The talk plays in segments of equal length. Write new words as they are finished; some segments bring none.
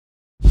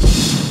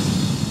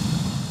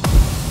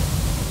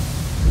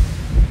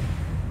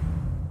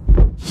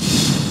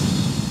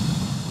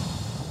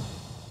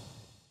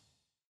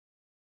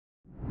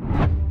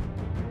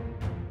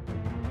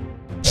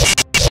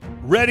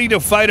Ready to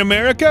fight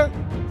America?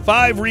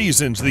 5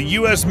 reasons the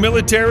U.S.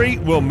 military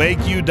will make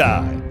you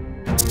die.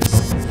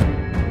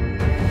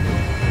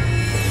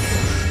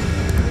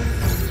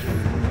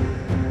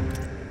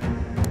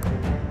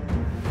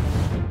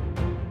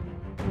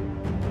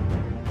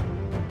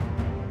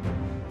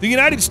 The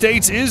United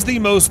States is the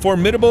most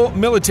formidable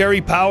military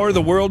power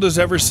the world has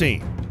ever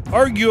seen.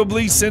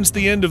 Arguably, since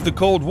the end of the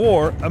Cold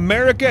War,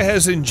 America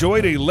has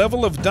enjoyed a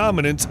level of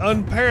dominance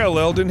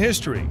unparalleled in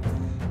history.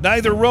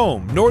 Neither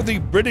Rome nor the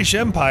British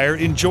Empire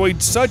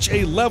enjoyed such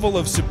a level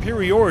of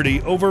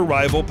superiority over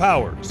rival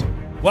powers.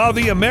 While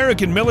the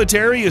American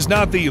military is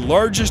not the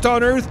largest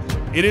on Earth,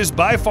 it is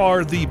by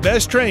far the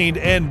best trained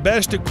and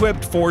best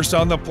equipped force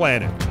on the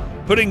planet,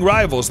 putting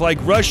rivals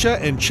like Russia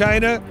and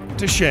China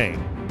to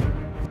shame.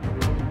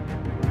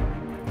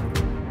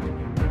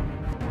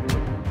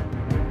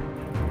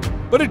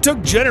 But it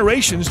took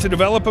generations to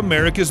develop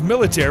America's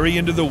military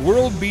into the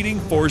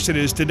world-beating force it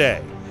is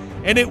today.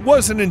 And it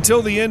wasn't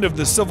until the end of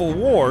the Civil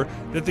War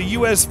that the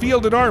U.S.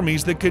 fielded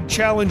armies that could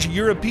challenge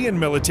European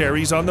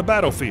militaries on the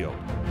battlefield.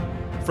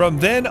 From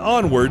then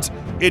onwards,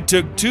 it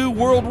took 2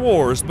 world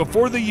wars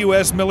before the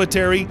U.S.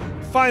 military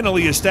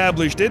finally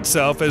established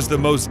itself as the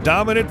most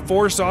dominant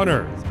force on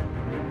Earth.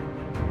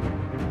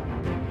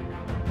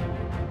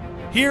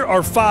 Here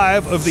are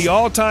 5 of the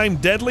all-time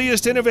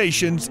deadliest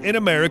innovations in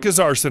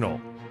America's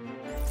arsenal.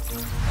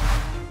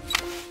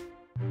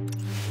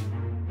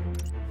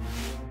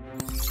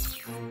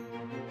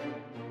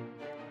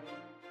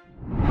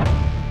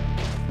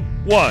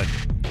 1.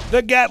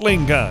 The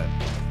Gatling Gun.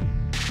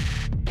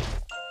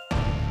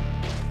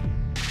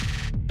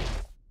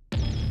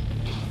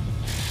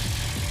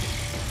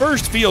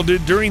 First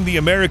fielded during the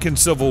American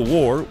Civil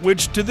War,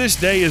 which to this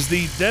day is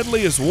the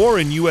deadliest war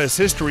in U.S.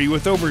 history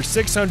with over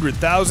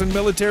 600,000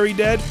 military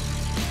dead,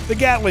 the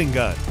Gatling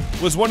gun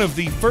was one of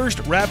the first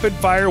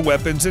rapid-fire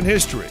weapons in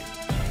history.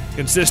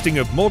 Consisting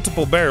of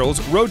multiple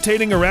barrels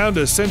rotating around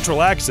a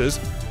central axis,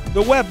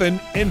 the weapon,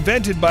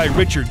 invented by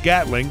Richard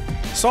Gatling,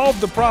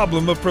 solved the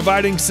problem of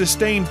providing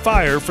sustained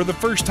fire for the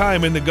first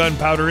time in the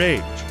gunpowder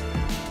age.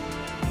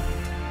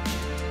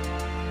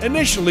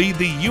 Initially,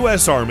 the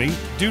U.S. Army,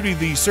 due to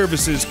the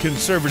service's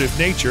conservative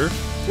nature,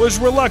 was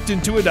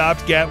reluctant to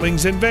adopt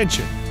Gatling's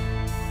invention.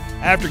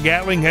 After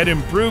Gatling had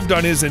improved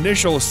on his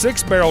initial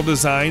 6-barrel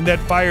design that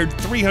fired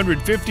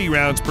 350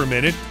 rounds per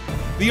minute,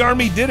 the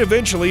Army did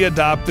eventually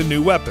adopt the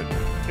new weapon.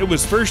 It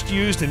was first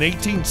used in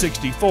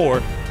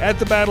 1864 at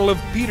the Battle of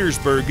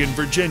Petersburg in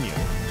Virginia.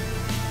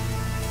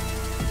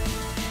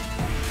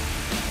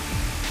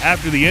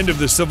 After the end of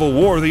the Civil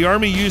War, the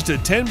Army used a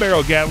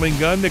 10-barrel Gatling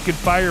gun that could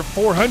fire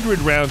 400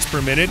 rounds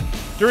per minute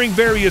during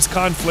various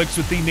conflicts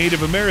with the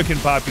Native American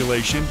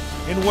population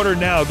in what are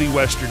now the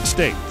western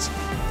states.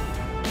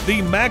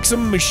 The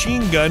Maxim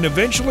machine gun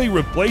eventually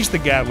replaced the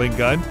Gatling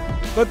gun,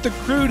 but the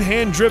crude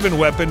hand-driven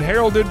weapon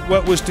heralded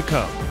what was to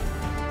come.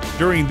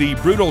 During the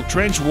brutal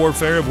trench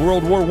warfare of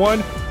World War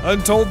I,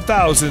 untold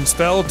thousands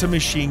fell to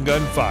machine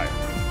gun fire.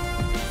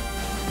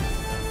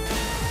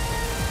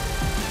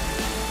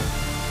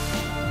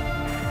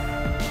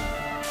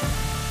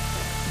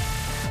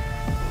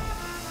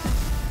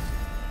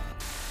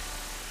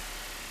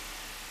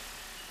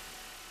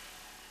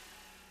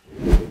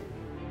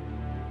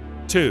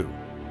 Two,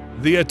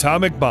 the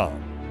atomic bomb.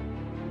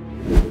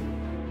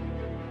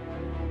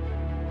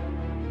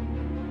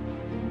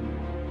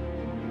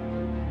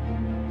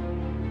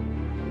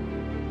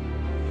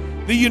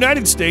 The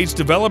United States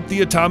developed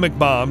the atomic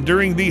bomb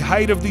during the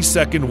height of the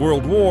Second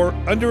World War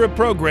under a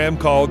program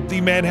called the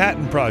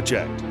Manhattan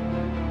Project.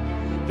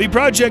 The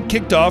project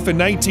kicked off in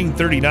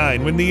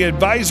 1939 when the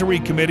Advisory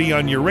Committee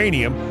on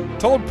Uranium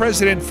told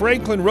President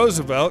Franklin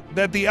Roosevelt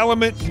that the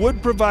element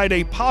would provide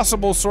a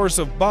possible source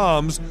of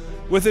bombs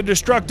with a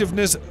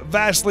destructiveness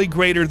vastly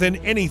greater than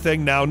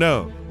anything now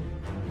known.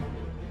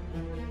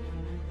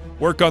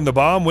 Work on the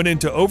bomb went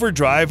into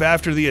overdrive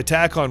after the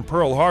attack on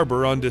Pearl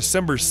Harbor on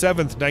December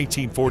 7,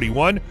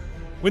 1941,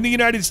 when the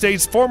United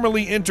States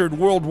formally entered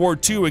World War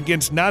II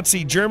against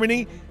Nazi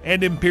Germany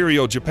and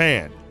Imperial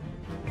Japan.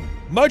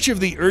 Much of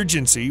the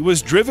urgency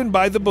was driven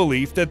by the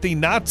belief that the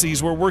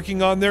Nazis were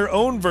working on their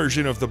own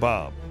version of the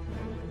bomb.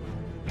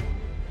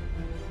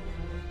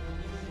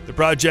 The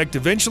project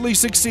eventually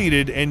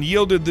succeeded and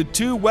yielded the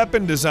 2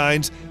 weapon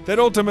designs that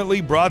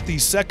ultimately brought the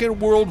Second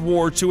World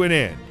War to an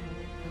end.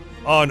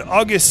 On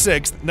August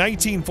 6,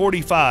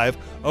 1945,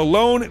 a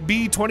lone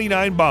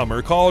B-29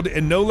 bomber called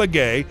Enola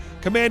Gay,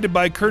 commanded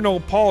by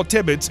Colonel Paul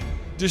Tibbets,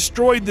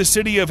 destroyed the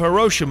city of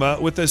Hiroshima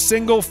with a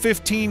single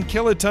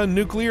 15-kiloton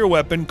nuclear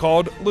weapon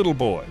called Little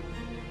Boy.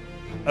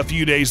 A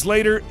few days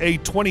later, a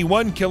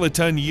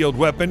 21-kiloton yield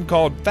weapon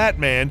called Fat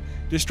Man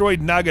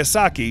destroyed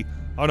Nagasaki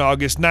on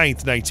August 9,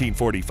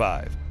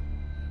 1945.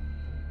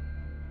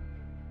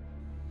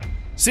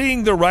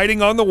 Seeing the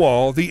writing on the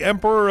wall, the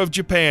Emperor of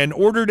Japan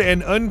ordered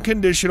an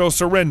unconditional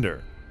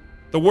surrender.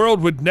 The world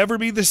would never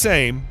be the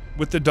same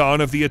with the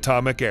dawn of the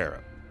atomic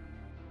era.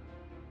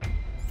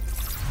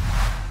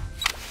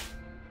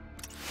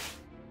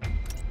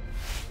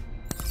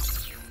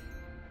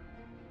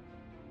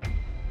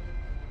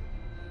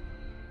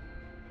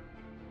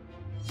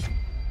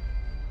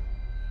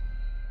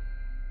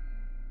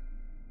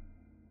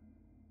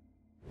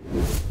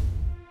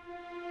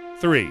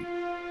 3.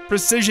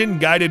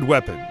 Precision-guided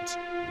weapons.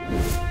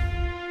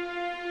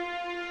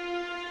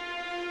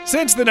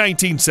 Since the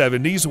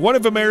 1970s, one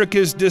of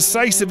America's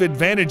decisive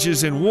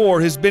advantages in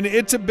war has been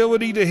its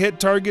ability to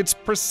hit targets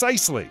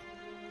precisely.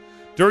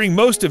 During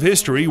most of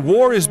history,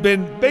 war has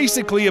been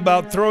basically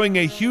about throwing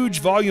a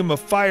huge volume of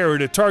fire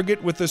at a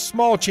target with a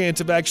small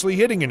chance of actually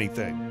hitting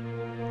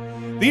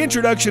anything. The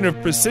introduction of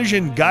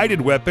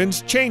precision-guided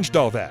weapons changed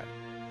all that.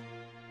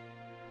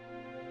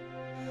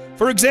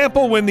 For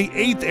example, when the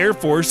 8th Air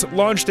Force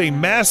launched a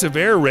massive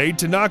air raid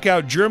to knock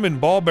out German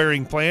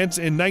ball-bearing plants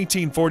in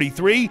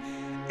 1943,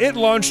 it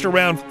launched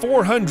around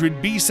 400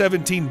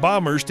 B-17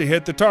 bombers to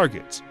hit the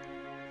targets.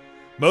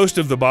 Most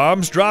of the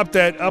bombs, dropped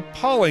at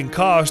appalling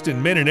cost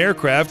in men and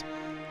aircraft,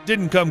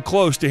 didn't come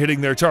close to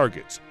hitting their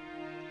targets.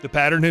 The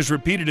pattern has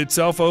repeated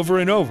itself over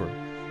and over,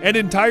 and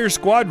entire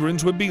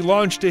squadrons would be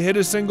launched to hit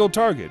a single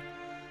target.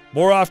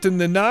 More often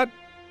than not,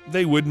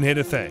 they wouldn't hit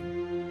a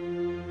thing.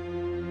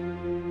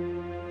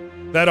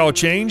 That all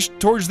changed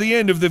towards the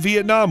end of the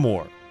Vietnam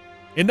War.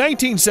 In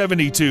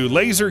 1972,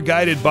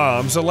 laser-guided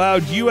bombs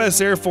allowed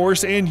U.S. Air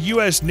Force and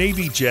U.S.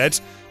 Navy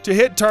jets to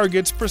hit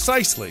targets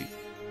precisely.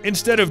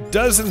 Instead of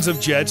dozens of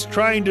jets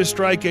trying to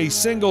strike a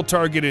single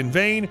target in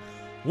vain,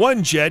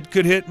 one jet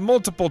could hit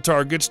multiple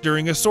targets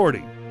during a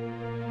sortie.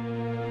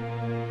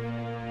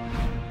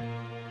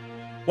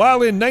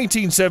 While in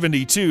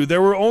 1972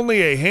 there were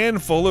only a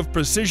handful of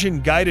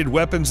precision-guided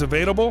weapons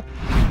available,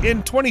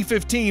 in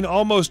 2015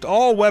 almost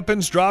all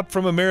weapons dropped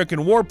from American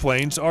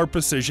warplanes are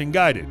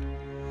precision-guided.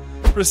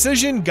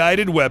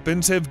 Precision-guided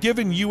weapons have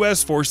given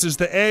U.S. forces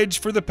the edge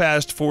for the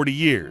past 40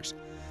 years.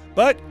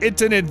 But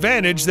it's an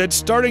advantage that's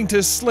starting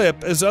to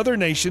slip as other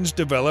nations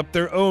develop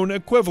their own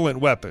equivalent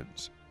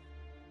weapons.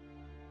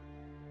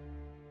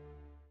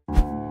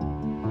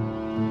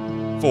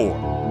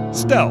 4.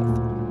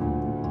 Stealth.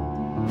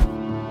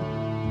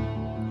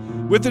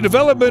 With the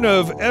development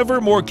of ever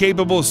more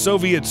capable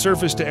Soviet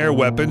surface-to-air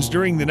weapons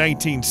during the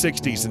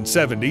 1960s and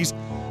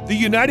 70s, the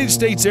United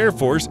States Air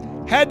Force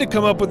had to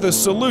come up with a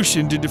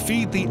solution to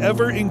defeat the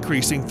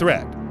ever-increasing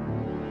threat.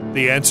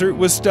 The answer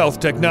was stealth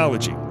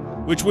technology,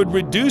 which would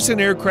reduce an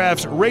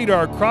aircraft's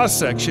radar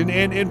cross-section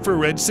and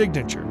infrared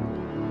signature.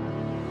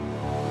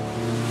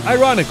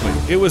 Ironically,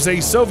 it was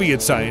a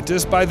Soviet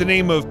scientist by the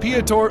name of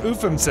Pyotr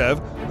Ufimtsev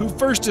who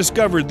first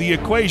discovered the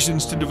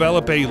equations to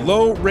develop a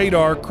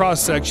low-radar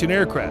cross-section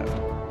aircraft.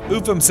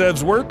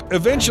 Ufimtsev's work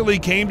eventually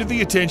came to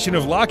the attention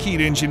of Lockheed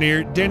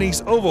engineer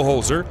Dennis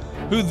Overholzer,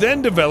 who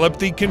then developed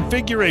the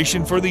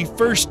configuration for the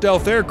first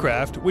stealth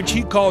aircraft, which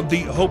he called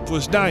the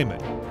Hopeless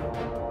Diamond.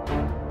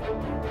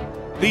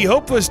 The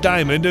Hopeless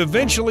Diamond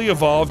eventually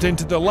evolved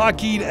into the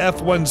Lockheed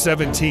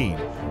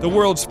F-117, the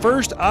world's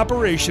first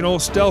operational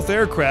stealth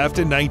aircraft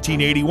in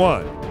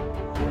 1981.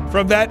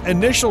 From that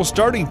initial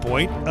starting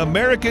point,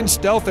 American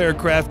stealth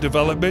aircraft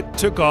development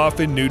took off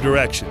in new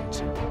directions.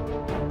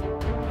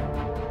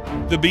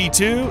 The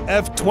B-2,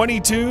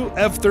 F-22,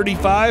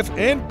 F-35,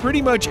 and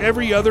pretty much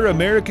every other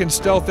American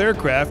stealth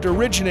aircraft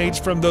originates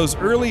from those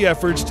early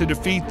efforts to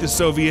defeat the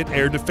Soviet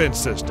air defense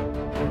system.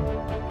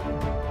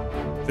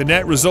 The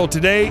net result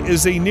today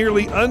is a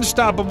nearly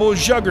unstoppable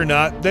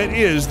juggernaut that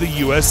is the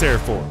U.S. Air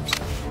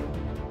Force.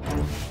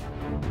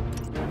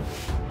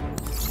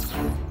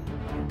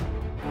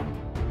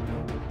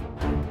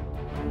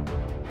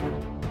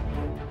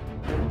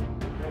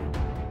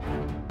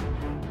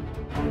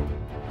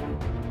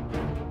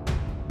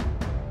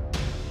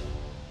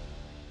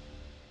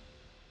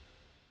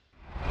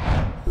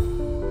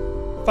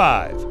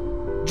 Five.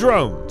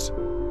 Drones.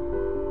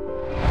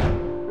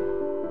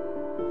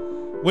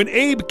 When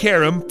Abe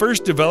Karam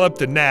first developed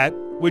the Gnat,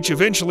 which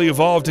eventually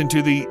evolved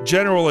into the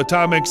General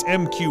Atomics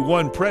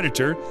MQ-1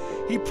 Predator,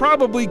 he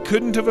probably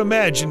couldn't have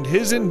imagined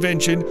his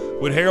invention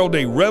would herald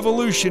a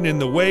revolution in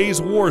the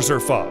ways wars are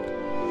fought.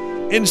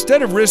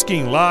 Instead of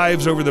risking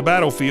lives over the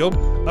battlefield,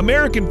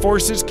 American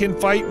forces can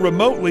fight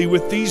remotely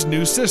with these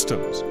new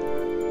systems.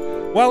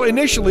 While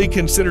initially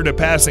considered a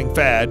passing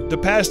fad, the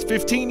past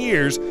 15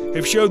 years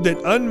have showed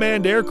that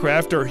unmanned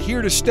aircraft are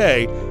here to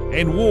stay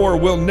and war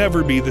will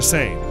never be the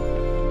same.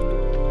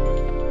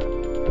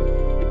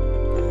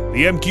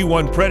 The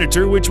MQ-1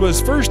 Predator, which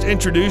was first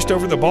introduced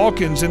over the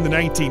Balkans in the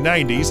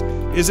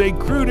 1990s, is a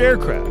crude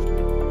aircraft.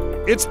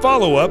 Its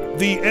follow-up,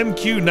 the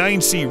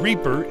MQ-9C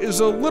Reaper,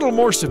 is a little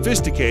more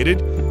sophisticated,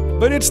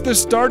 but it's the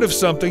start of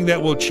something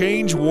that will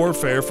change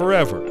warfare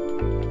forever.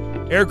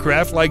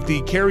 Aircraft like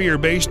the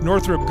carrier-based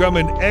Northrop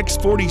Grumman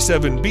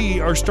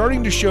X-47B are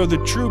starting to show the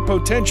true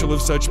potential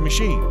of such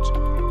machines.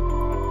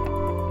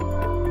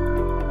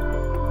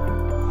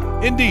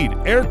 Indeed,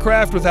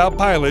 aircraft without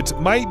pilots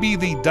might be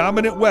the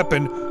dominant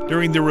weapon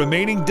during the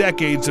remaining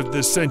decades of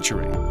this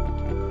century.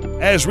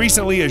 As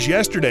recently as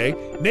yesterday,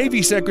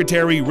 Navy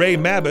Secretary Ray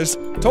Mabus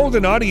told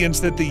an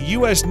audience that the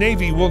U.S.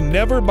 Navy will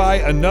never buy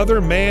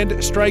another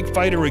manned strike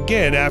fighter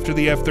again after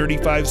the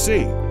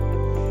F-35C.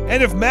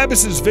 And if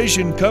Mabus's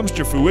vision comes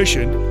to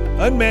fruition,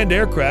 unmanned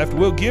aircraft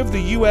will give the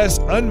U.S.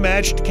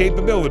 unmatched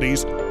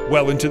capabilities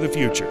well into the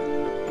future.